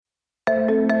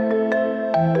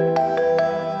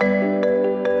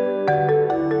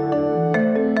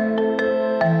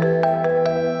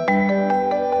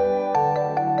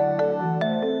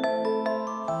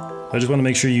want to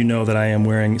make sure you know that I am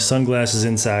wearing sunglasses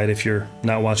inside. If you're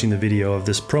not watching the video of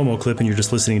this promo clip and you're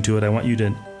just listening to it, I want you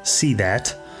to see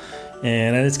that.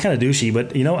 And it's kind of douchey,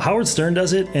 but Howard Stern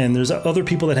does it, and there's other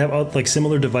people that have like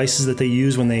similar devices that they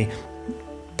use when they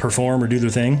perform or do their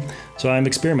thing. So I'm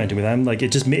experimenting with it. I'm like,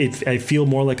 I feel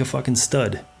more like a fucking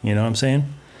stud. You know what I'm saying?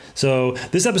 So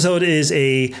this episode is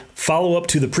a follow-up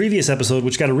to the previous episode,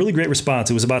 which got a really great response.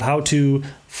 It was about how to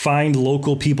find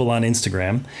local people on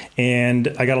Instagram.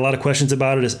 And I got a lot of questions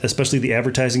about it, especially the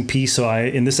advertising piece. So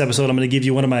in this episode, I'm going to give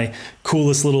you one of my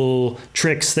coolest little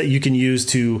tricks that you can use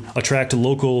to attract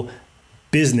local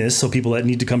business, so people that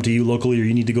need to come to you locally or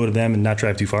you need to go to them and not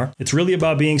drive too far. It's really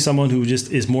about being someone who just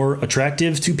is more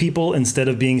attractive to people instead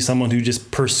of being someone who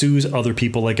just pursues other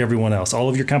people like everyone else. All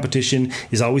of your competition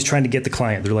is always trying to get the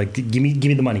client. They're like, give me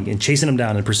the money, and chasing them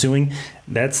down and pursuing.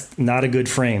 That's not a good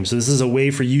frame. So this is a way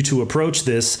for you to approach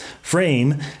this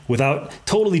frame without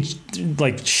totally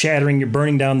like shattering or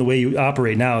burning down the way you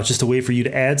operate now. It's just a way for you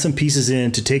to add some pieces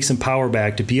in, to take some power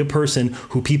back, to be a person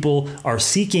who people are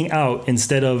seeking out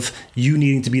instead of you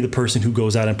needing to be the person who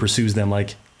goes out and pursues them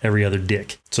like every other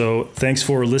dick. So thanks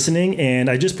for listening. And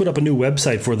I just put up a new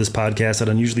website for this podcast at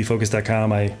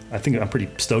unusuallyfocused.com. I think I'm pretty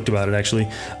stoked about it, actually.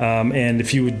 And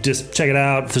if you would just check it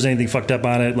out, if there's anything fucked up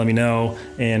on it, let me know.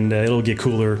 And it'll get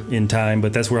cooler in time.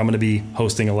 But that's where I'm going to be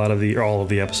hosting all of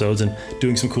the episodes and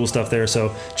doing some cool stuff there.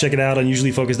 So check it out on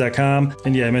unusuallyfocused.com.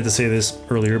 And yeah, I meant to say this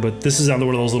earlier, but this is one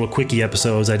of those little quickie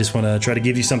episodes. I just want to try to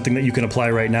give you something that you can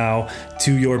apply right now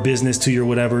to your business, to your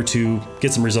whatever, to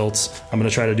get some results. I'm going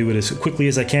to try to do it as quickly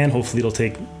as I can. Hopefully it'll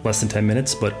take less than 10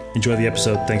 minutes, but enjoy the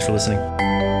episode. Thanks for listening.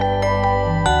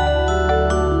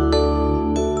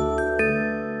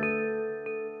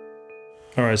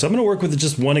 All right, so I'm going to work with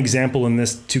just one example in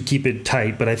this to keep it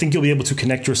tight, but I think you'll be able to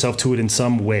connect yourself to it in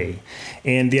some way.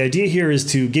 And the idea here is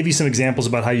to give you some examples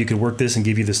about how you could work this and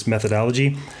give you this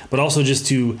methodology, but also just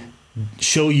to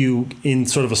show you in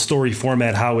sort of a story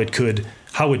format how it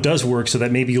does work, so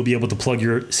that maybe you'll be able to plug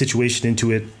your situation into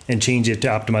it and change it to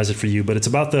optimize it for you. But it's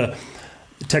about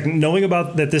knowing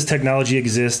about that this technology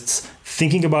exists,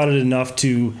 thinking about it enough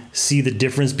to see the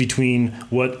difference between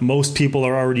what most people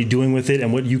are already doing with it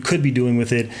and what you could be doing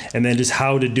with it, and then just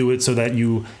how to do it so that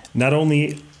you not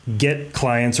only get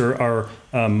clients or are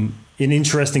an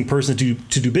interesting person to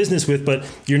do business with, but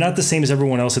you're not the same as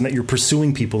everyone else in that you're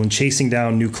pursuing people and chasing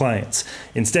down new clients.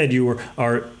 Instead, you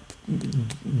are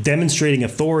demonstrating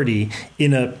authority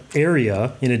in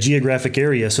a geographic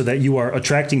area so that you are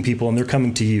attracting people and they're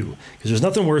coming to you, because there's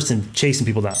nothing worse than chasing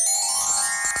people down.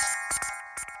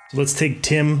 So let's take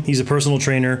Tim. He's a personal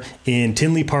trainer in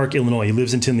Tinley Park, Illinois. He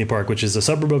lives in Tinley Park, which is a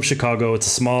suburb of Chicago. It's a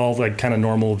small, like kind of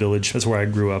normal village. That's where I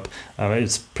grew up. You've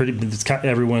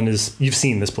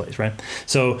seen this place, right?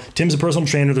 So Tim's a personal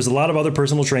trainer. There's a lot of other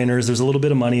personal trainers. There's a little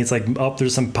bit of money. It's like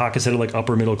there's some pockets that are like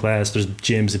upper middle class. There's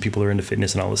gyms and people are into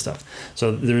fitness and all this stuff.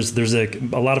 So there's a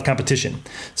lot of competition.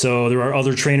 So there are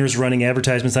other trainers running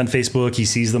advertisements on Facebook. He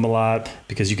sees them a lot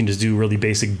because you can just do really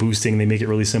basic boosting. They make it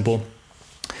really simple.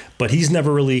 But he's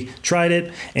never really tried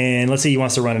it. And let's say he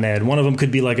wants to run an ad. One of them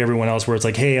could be like everyone else, where it's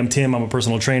like, hey, I'm Tim. I'm a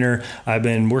personal trainer. I've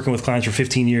been working with clients for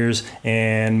 15 years,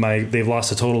 and they've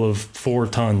lost a total of 4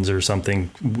 tons or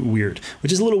something weird,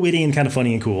 which is a little witty and kind of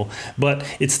funny and cool. But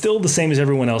it's still the same as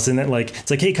everyone else in that, like, it's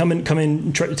like, hey, come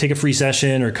in, take a free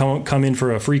session, or come in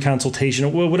for a free consultation,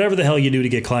 or whatever the hell you do to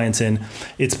get clients in.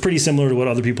 It's pretty similar to what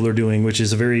other people are doing, which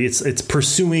is it's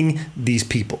pursuing these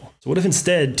people. So what if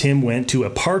instead Tim went to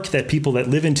a park that people that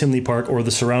live in Tinley Park or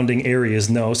the surrounding areas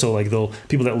know? So like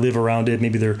people that live around it,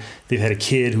 maybe they've had a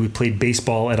kid who played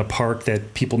baseball at a park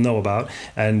that people know about.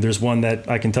 And there's one that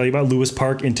I can tell you about, Lewis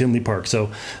Park in Tinley Park.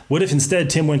 So what if instead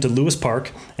Tim went to Lewis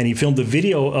Park and he filmed a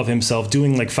video of himself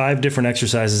doing like 5 different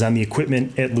exercises on the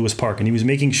equipment at Lewis Park. And he was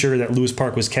making sure that Lewis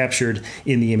Park was captured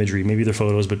in the imagery. Maybe they're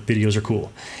photos, but videos are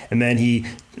cool. And then he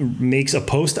makes a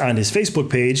post on his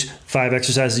Facebook page, 5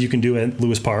 exercises you can do at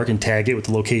Lewis Park, and tag it with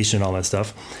the location and all that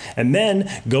stuff. And then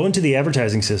go into the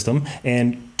advertising system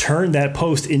and turn that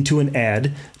post into an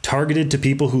ad targeted to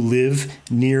people who live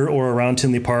near or around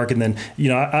Tinley Park. And then,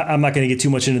 I'm not going to get too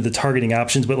much into the targeting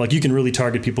options, but like you can really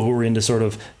target people who are into sort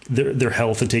of their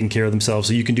health and taking care of themselves.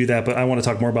 So you can do that. But I want to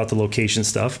talk more about the location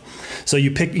stuff. So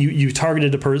you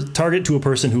target to a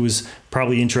person who is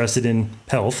probably interested in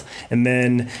health. And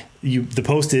then the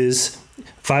post is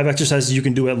 5 exercises you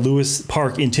can do at Lewis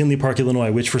Park in Tinley Park,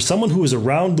 Illinois, which for someone who is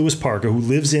around Lewis Park or who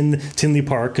lives in Tinley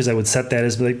Park, because I would set that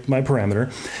as like my parameter,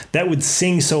 that would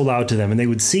sing so loud to them, and they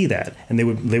would see that and they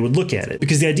would look at it.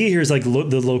 Because the idea here is like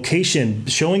the location,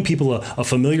 showing people a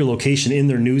familiar location in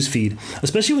their news feed,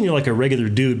 especially when you're like a regular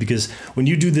dude, because when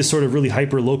you do this sort of really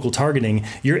hyper local targeting,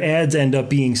 your ads end up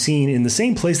being seen in the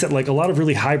same place that like a lot of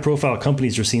really high profile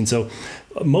companies are seen. So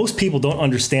most people don't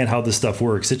understand how this stuff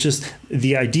works. It's just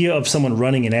the idea of someone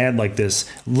running an ad like this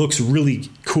looks really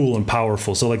cool and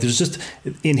powerful. So like there's just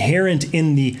inherent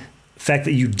in the fact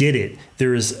that you did it,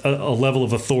 there is a level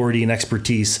of authority and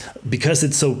expertise because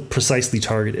it's so precisely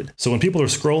targeted. So when people are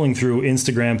scrolling through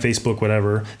Instagram, Facebook,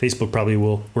 whatever, Facebook probably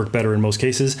will work better in most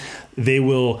cases, they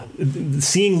will,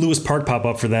 seeing Lewis Park pop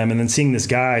up for them and then seeing this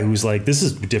guy who's like, this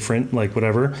is different, like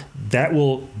whatever, that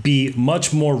will be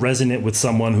much more resonant with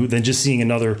someone who than just seeing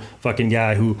another fucking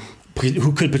guy who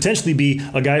could potentially be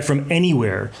a guy from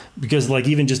anywhere, because like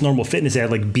even just normal fitness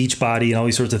ad like Beachbody and all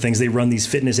these sorts of things, they run these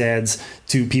fitness ads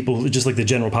to people just like the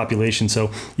general population.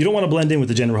 So you don't want to blend in with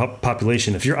the general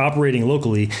population. If you're operating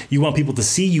locally, you want people to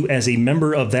see you as a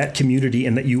member of that community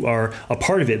and that you are a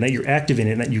part of it and that you're active in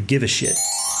it and that you give a shit.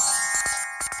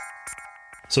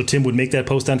 So Tim would make that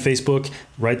post on Facebook,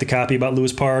 write the copy about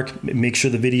Lewis Park, make sure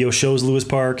the video shows Lewis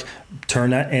Park,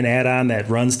 turn an ad on that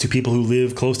runs to people who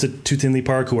live close to Tinley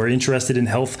Park who are interested in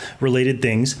health-related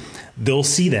things. They'll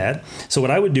see that. So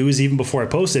what I would do is even before I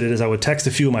posted it is I would text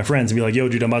a few of my friends and be like, yo,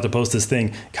 dude, I'm about to post this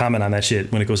thing. Comment on that shit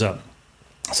when it goes up.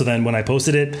 So then when I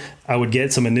posted it, I would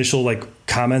get some initial like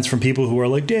comments from people who are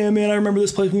like, damn, man, I remember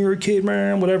this place when we were a kid,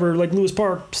 man, whatever, like Lewis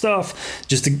Park stuff,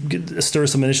 just to stir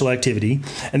some initial activity,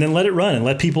 and then let it run and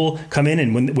let people come in.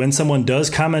 And when someone does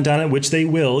comment on it, which they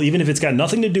will, even if it's got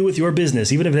nothing to do with your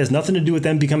business, even if it has nothing to do with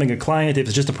them becoming a client, if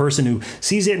it's just a person who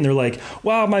sees it and they're like,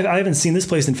 wow, I haven't seen this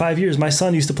place in 5 years. My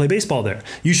son used to play baseball there.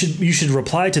 You should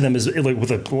reply to them as like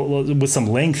with some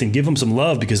length and give them some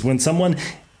love, because when someone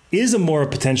is a more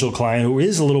potential client who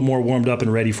is a little more warmed up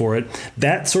and ready for it,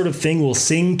 that sort of thing will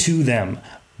sing to them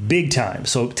big time.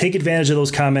 So take advantage of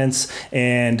those comments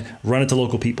and run it to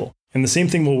local people. And the same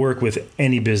thing will work with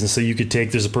any business. So you could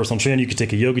take, there's a personal trainer, you could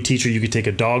take a yoga teacher, you could take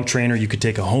a dog trainer, you could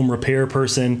take a home repair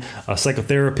person, a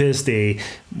psychotherapist,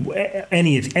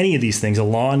 any of these things, a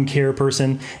lawn care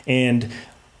person, and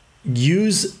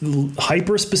use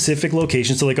hyper specific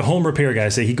locations. So like a home repair guy,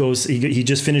 say he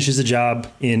just finishes a job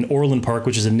in Orland Park,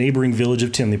 which is a neighboring village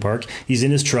of Tinley Park. He's in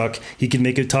his truck. He can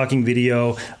make a talking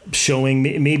video showing,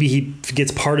 maybe he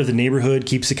gets part of the neighborhood,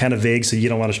 keeps it kind of vague. So you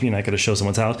don't want to, you're not going to show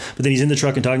someone's house, but then he's in the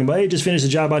truck and talking about, hey, just finished a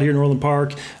job out here in Orland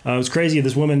Park. It was crazy.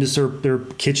 This woman, just her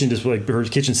kitchen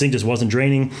sink just wasn't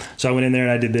draining. So I went in there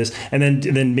and I did this. And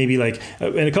then maybe like,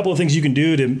 and a couple of things you can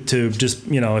do to just,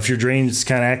 if your drain's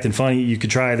kind of acting funny, you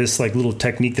could try this like little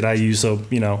technique that I use. So,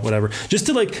 whatever, just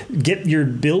to like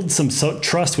build some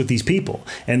trust with these people,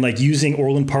 and like using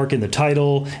Orland Park in the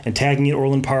title and tagging it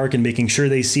Orland Park and making sure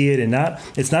they see it. And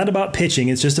it's not about pitching.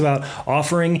 It's just about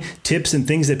offering tips and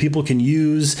things that people can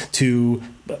use to,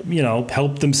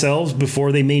 help themselves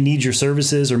before they may need your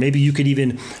services. Or maybe you could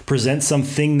even present some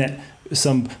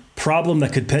problem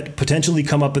that could potentially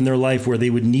come up in their life where they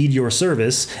would need your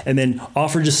service, and then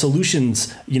offer just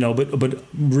solutions, but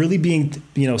really being,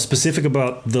 specific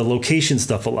about the location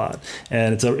stuff a lot.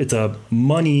 And it's a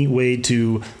money way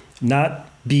to not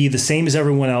be the same as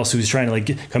everyone else who's trying to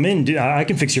like come in. Dude, I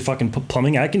can fix your fucking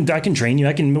plumbing. I can train you.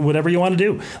 I can whatever you want to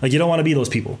do. Like, you don't want to be those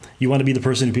people. You want to be the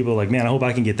person who people are like, man, I hope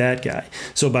I can get that guy.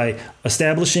 So by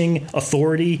establishing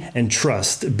authority and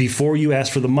trust before you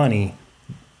ask for the money,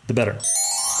 the better.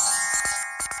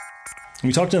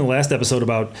 We talked in the last episode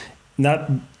about not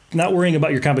worrying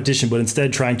about your competition, but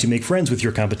instead trying to make friends with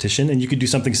your competition. And you could do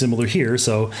something similar here.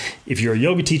 So if you're a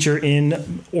yoga teacher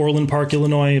in Orland Park,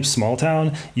 Illinois, a small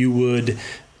town, you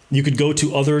could go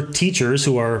to other teachers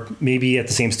who are maybe at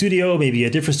the same studio, maybe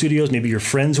at different studios, maybe your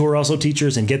friends who are also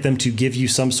teachers, and get them to give you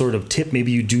some sort of tip.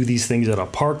 Maybe you do these things at a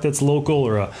park that's local,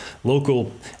 or a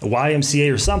local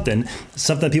YMCA or something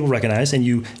that people recognize, and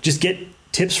you just get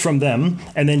tips from them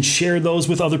and then share those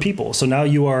with other people. So now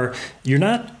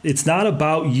it's not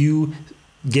about you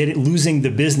losing the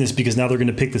business because now they're going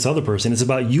to pick this other person. It's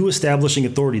about you establishing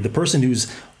authority. The person who's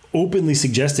openly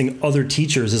suggesting other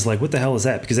teachers is like, what the hell is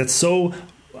that? Because that's so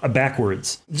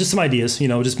backwards. Just some ideas,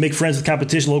 just make friends with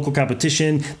competition, local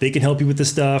competition. They can help you with this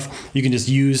stuff. You can just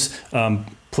use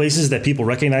places that people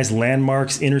recognize,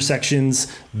 landmarks, intersections,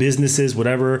 businesses,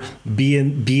 whatever. Be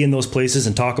in those places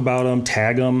and talk about them,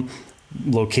 tag them,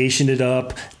 location it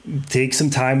up, take some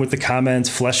time with the comments,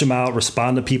 flesh them out,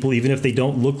 respond to people, even if they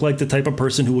don't look like the type of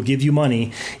person who will give you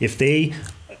money. If they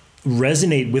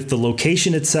resonate with the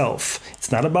location itself.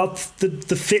 It's not about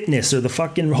the fitness or the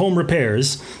fucking home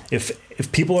repairs.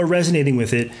 If people are resonating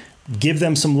with it, give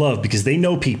them some love, because they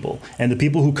know people, and the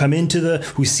people who come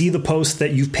who see the post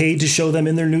that you've paid to show them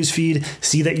in their newsfeed,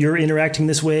 see that you're interacting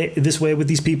this way with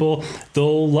these people,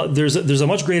 there's a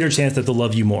much greater chance that they'll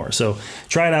love you more. So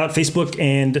try it out. Facebook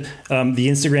and the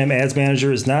Instagram Ads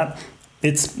Manager is not.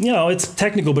 It's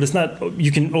technical, but it's not.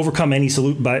 You can overcome any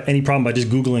problem by just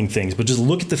Googling things. But just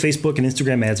look at the Facebook and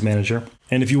Instagram Ads Manager.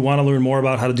 And if you want to learn more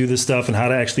about how to do this stuff and how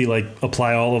to actually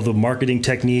apply all of the marketing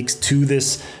techniques to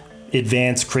this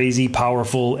advanced, crazy,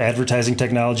 powerful advertising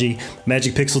technology,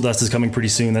 Magic Pixel Dust is coming pretty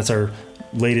soon. That's our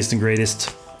latest and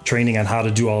greatest training on how to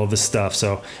do all of this stuff.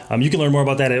 So you can learn more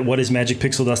about that at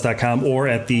whatismagicpixeldust.com or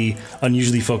at the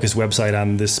Unusually Focused website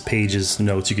on this page's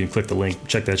notes. You can click the link,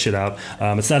 check that shit out.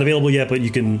 It's not available yet, but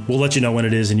we'll let you know when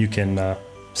it is, and you can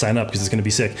sign up, because it's going to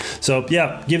be sick. So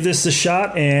yeah, give this a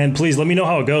shot, and please let me know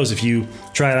how it goes. If you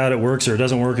try it out, it works, or it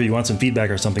doesn't work, or you want some feedback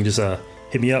or something, just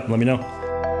hit me up and let me know.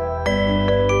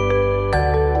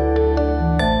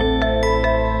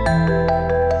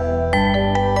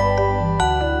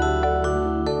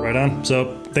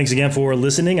 So thanks again for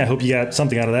listening. I hope you got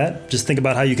something out of that. Just think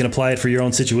about how you can apply it for your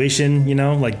own situation,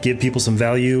 give people some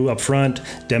value up front,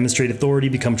 demonstrate authority,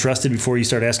 become trusted before you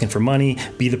start asking for money,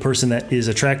 be the person that is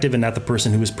attractive and not the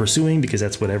person who is pursuing, because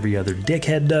that's what every other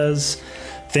dickhead does.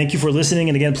 Thank you for listening.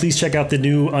 And again, please check out the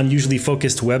new Unusually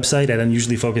Focused website at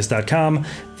unusuallyfocused.com.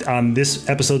 On this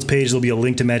episode's page, there'll be a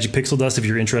link to Magic Pixel Dust if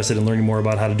you're interested in learning more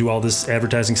about how to do all this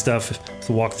advertising stuff,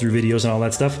 the walkthrough videos and all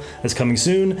that stuff. That's coming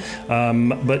soon.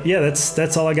 But yeah,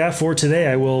 that's all I got for today.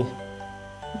 I don't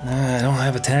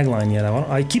have a tagline yet.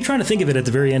 I keep trying to think of it at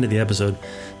the very end of the episode.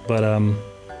 But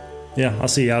yeah, I'll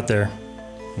see you out there.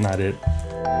 Not it.